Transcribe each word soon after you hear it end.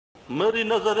मेरी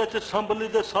नजर च असैंबली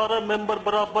दे सारे मैंबर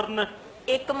बराबर ने।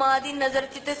 एक मां दी नजर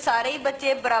च ते सारे ही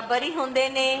बच्चे बराबर ही हुंदे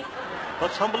ने।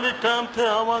 असैंबली टाइम ते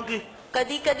आवांगी,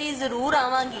 कदी कदी जरूर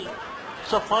आवांगी।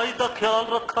 सफाई दा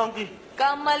ख्याल रखांगी,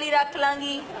 काम वाली रख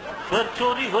लांगी। फिर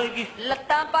चोरी होएगी,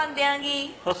 लत्तां भन दियांगी।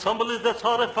 असैंबली दे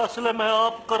सारे फैसले मैं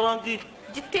आप करांगी।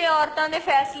 जिथे औरतां दे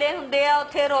फैसले हुंदे आ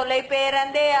उत्थे रोले ही पे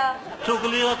रहिंदे आ।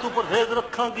 चुगलियां तू परहेज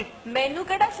रखांगी, मैनू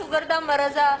केड़ा शुगर दा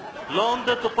मरज आ। लौन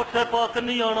दे दुपट्टे पा के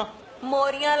नहीं आना,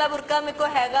 मोरियां वाला बुरका मेरे को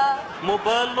हैगा।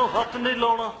 मोबाइल नु हथ नहीं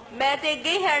लाना, मैं ते अगे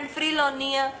ही हैंड फ्री लाउनी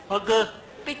आ। अगे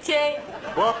पिछे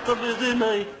बदतमीजी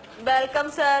नहीं। Welcome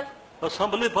sir.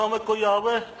 असैंबली भावे कोई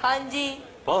आवे, हाँ जी,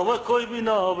 भावे कोई भी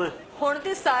ना आवे, हुण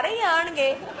ते सारे ही आणगे।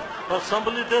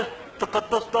 असैंबली दे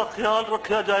तकद्दस दा ख्याल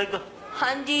रखा जाएगा।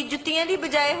 हाँ जी, जुत्तियां दी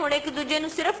बजाय हुण एक दूजे नू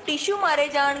सिर्फ टिश्यू मारे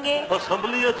जाणगे।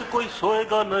 असैंबली च कोई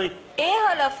सोएगा नहीं। ਇਹ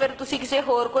ਹਾਲ ਆ ਫਿਰ ਤੁਸੀਂ ਕਿਸੇ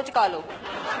ਹੋਰ ਕੁਝ ਕਾ ਲਓ।